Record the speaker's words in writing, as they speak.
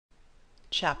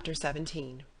Chapter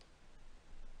 17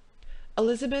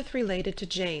 Elizabeth related to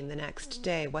Jane the next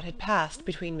day what had passed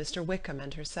between Mr. Wickham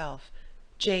and herself.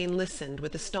 Jane listened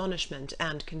with astonishment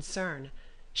and concern.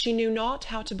 She knew not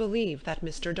how to believe that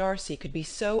Mr. Darcy could be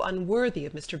so unworthy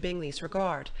of Mr. Bingley's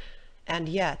regard, and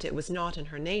yet it was not in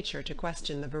her nature to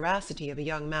question the veracity of a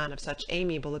young man of such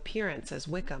amiable appearance as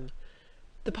Wickham.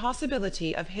 The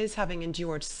possibility of his having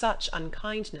endured such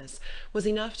unkindness was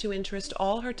enough to interest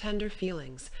all her tender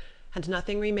feelings, and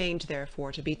nothing remained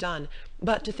therefore to be done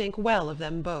but to think well of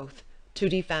them both, to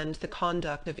defend the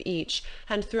conduct of each,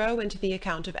 and throw into the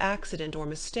account of accident or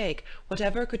mistake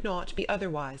whatever could not be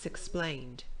otherwise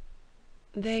explained.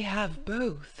 "They have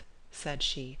both," said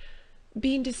she,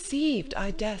 "been deceived,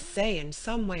 I dare say, in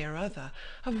some way or other,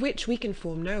 of which we can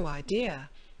form no idea.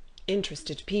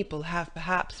 Interested people have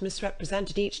perhaps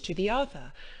misrepresented each to the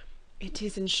other. It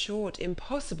is, in short,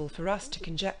 impossible for us to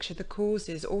conjecture the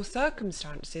causes or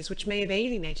circumstances which may have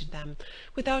alienated them,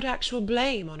 without actual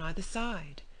blame on either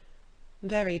side."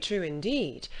 "Very true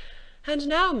indeed. And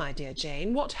now, my dear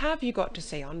Jane, what have you got to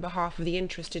say on behalf of the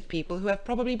interested people who have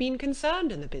probably been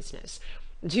concerned in the business?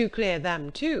 Do clear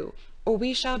them too, or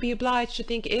we shall be obliged to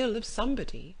think ill of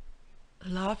somebody."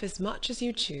 "Laugh as much as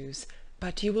you choose,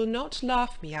 but you will not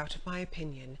laugh me out of my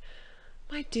opinion.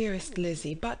 My dearest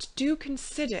Lizzy, but do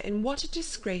consider in what a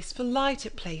disgraceful light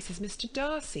it places Mr.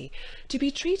 Darcy, to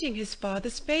be treating his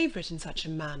father's favourite in such a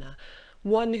manner,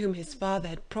 one whom his father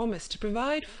had promised to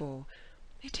provide for.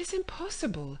 It is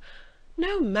impossible.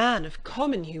 No man of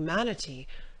common humanity,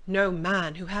 no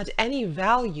man who had any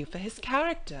value for his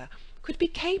character, could be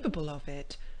capable of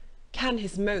it. Can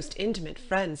his most intimate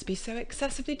friends be so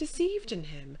excessively deceived in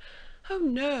him? Oh,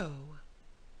 no!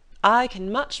 I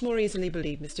can much more easily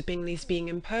believe Mr. Bingley's being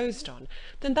imposed on,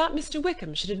 than that Mr.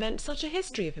 Wickham should invent such a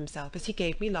history of himself as he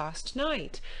gave me last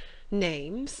night.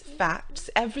 Names,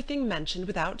 facts, everything mentioned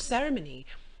without ceremony.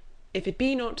 If it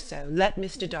be not so, let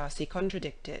Mr. Darcy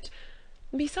contradict it.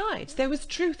 Besides, there was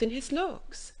truth in his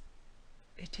looks."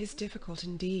 "It is difficult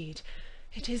indeed.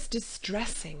 It is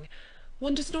distressing.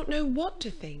 One does not know what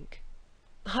to think."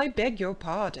 "I beg your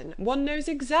pardon. One knows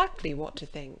exactly what to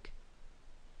think."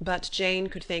 But Jane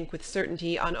could think with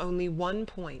certainty on only one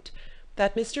point,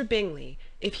 that Mr. Bingley,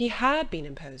 if he had been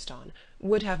imposed on,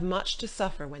 would have much to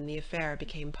suffer when the affair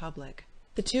became public.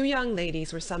 The two young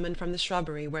ladies were summoned from the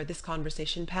shrubbery where this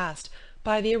conversation passed,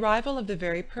 by the arrival of the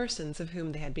very persons of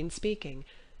whom they had been speaking.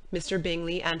 Mr.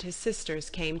 Bingley and his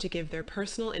sisters came to give their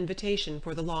personal invitation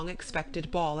for the long-expected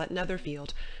ball at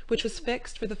Netherfield, which was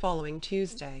fixed for the following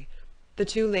Tuesday. The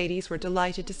two ladies were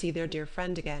delighted to see their dear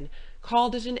friend again,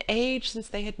 called it an age since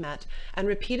they had met, and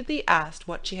repeatedly asked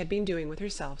what she had been doing with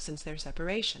herself since their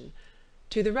separation.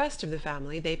 To the rest of the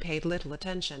family they paid little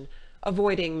attention,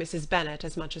 avoiding Mrs. Bennet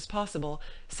as much as possible,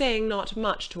 saying not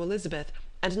much to Elizabeth,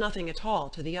 and nothing at all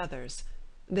to the others.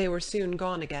 They were soon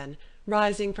gone again,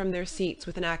 rising from their seats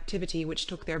with an activity which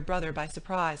took their brother by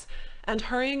surprise, and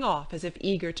hurrying off as if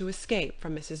eager to escape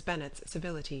from Mrs. Bennet's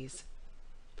civilities.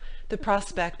 The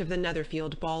prospect of the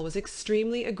Netherfield ball was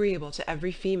extremely agreeable to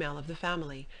every female of the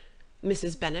family.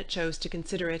 Mrs. Bennet chose to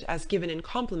consider it as given in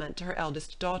compliment to her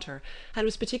eldest daughter, and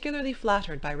was particularly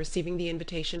flattered by receiving the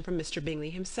invitation from Mr. Bingley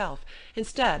himself,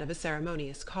 instead of a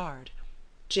ceremonious card.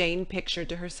 Jane pictured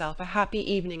to herself a happy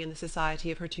evening in the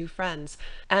society of her two friends,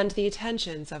 and the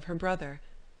attentions of her brother,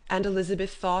 and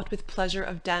Elizabeth thought with pleasure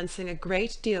of dancing a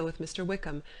great deal with Mr.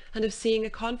 Wickham, and of seeing a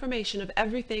confirmation of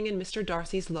everything in Mr.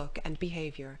 Darcy's look and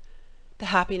behaviour. The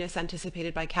happiness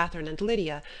anticipated by Catherine and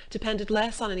Lydia depended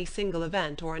less on any single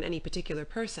event or on any particular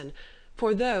person,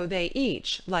 for though they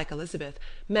each, like Elizabeth,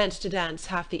 meant to dance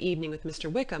half the evening with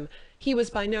Mr. Wickham, he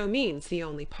was by no means the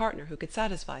only partner who could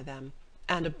satisfy them,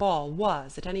 and a ball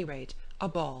was, at any rate, a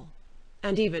ball.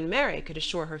 And even Mary could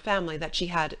assure her family that she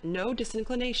had no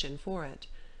disinclination for it.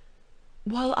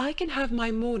 "While I can have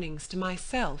my mornings to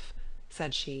myself,"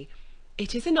 said she,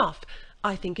 "it is enough.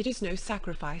 I think it is no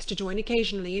sacrifice to join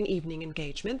occasionally in evening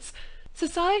engagements.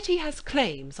 Society has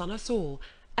claims on us all,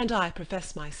 and I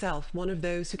profess myself one of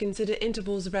those who consider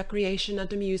intervals of recreation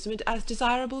and amusement as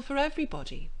desirable for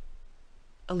everybody."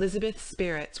 Elizabeth's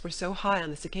spirits were so high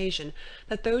on this occasion,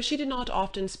 that though she did not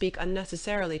often speak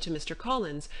unnecessarily to Mr.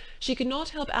 Collins, she could not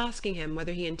help asking him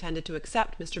whether he intended to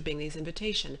accept Mr. Bingley's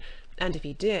invitation, and if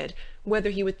he did,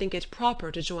 whether he would think it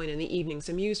proper to join in the evening's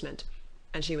amusement,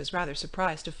 and she was rather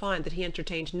surprised to find that he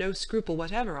entertained no scruple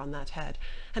whatever on that head,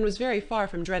 and was very far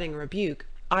from dreading a rebuke,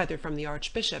 either from the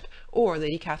Archbishop or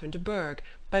Lady Catherine de Bourgh,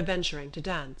 by venturing to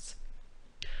dance.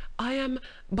 "I am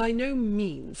by no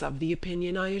means of the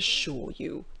opinion, I assure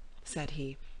you," said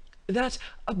he, "that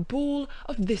a ball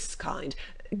of this kind,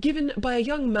 given by a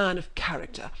young man of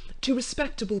character to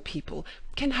respectable people,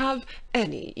 can have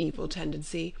any evil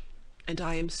tendency, and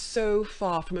I am so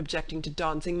far from objecting to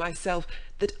dancing myself,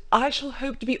 that I shall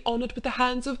hope to be honoured with the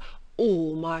hands of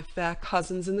all my fair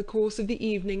cousins in the course of the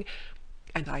evening,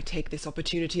 and I take this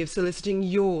opportunity of soliciting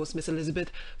yours, Miss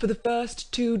Elizabeth, for the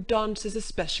first 2 dances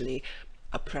especially,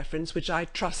 a preference which I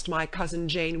trust my cousin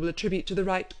Jane will attribute to the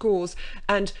right cause,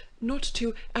 and not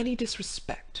to any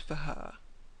disrespect for her.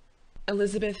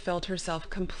 Elizabeth felt herself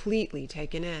completely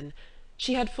taken in.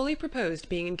 She had fully proposed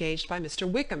being engaged by Mr.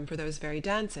 Wickham for those very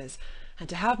dances, and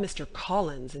to have Mr.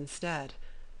 Collins instead.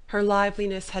 Her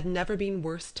liveliness had never been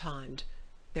worse timed.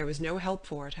 There was no help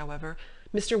for it, however.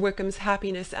 Mr. Wickham's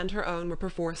happiness and her own were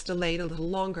perforce delayed a little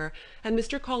longer, and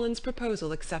Mr. Collins'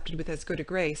 proposal accepted with as good a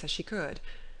grace as she could.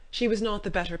 She was not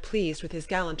the better pleased with his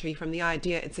gallantry from the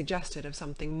idea it suggested of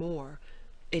something more.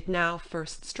 It now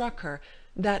first struck her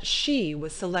that she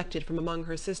was selected from among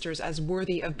her sisters as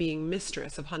worthy of being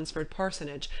mistress of Hunsford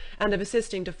Parsonage, and of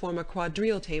assisting to form a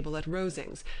quadrille table at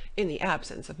Rosings, in the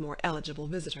absence of more eligible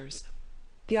visitors.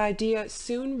 The idea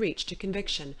soon reached a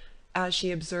conviction, as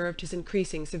she observed his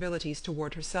increasing civilities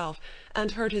toward herself,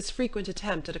 and heard his frequent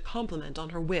attempt at a compliment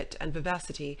on her wit and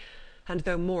vivacity, and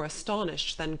though more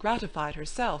astonished than gratified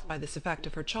herself by this effect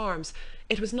of her charms,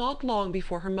 it was not long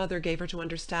before her mother gave her to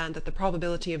understand that the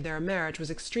probability of their marriage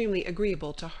was extremely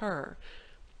agreeable to her.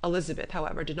 Elizabeth,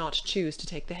 however, did not choose to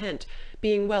take the hint,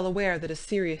 being well aware that a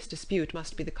serious dispute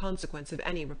must be the consequence of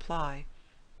any reply.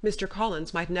 Mr.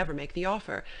 Collins might never make the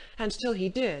offer, and till he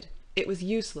did, it was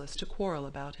useless to quarrel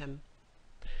about him.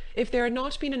 If there had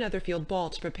not been a Netherfield ball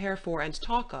to prepare for and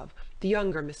talk of, the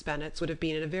younger Miss Bennets would have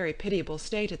been in a very pitiable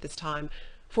state at this time,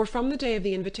 for from the day of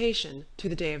the invitation to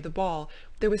the day of the ball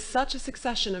there was such a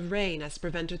succession of rain as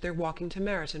prevented their walking to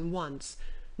Meryton once.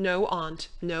 No aunt,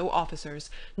 no officers,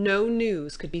 no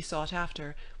news could be sought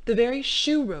after. The very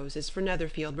shoe-roses for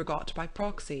Netherfield were got by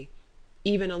proxy.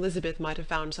 Even Elizabeth might have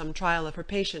found some trial of her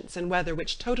patience in weather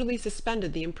which totally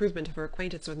suspended the improvement of her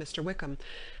acquaintance with Mr. Wickham,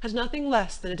 and nothing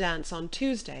less than a dance on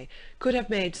Tuesday could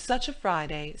have made such a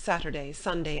Friday, Saturday,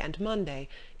 Sunday, and Monday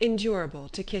endurable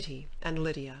to Kitty and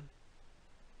Lydia.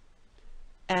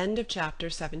 End of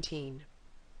chapter 17.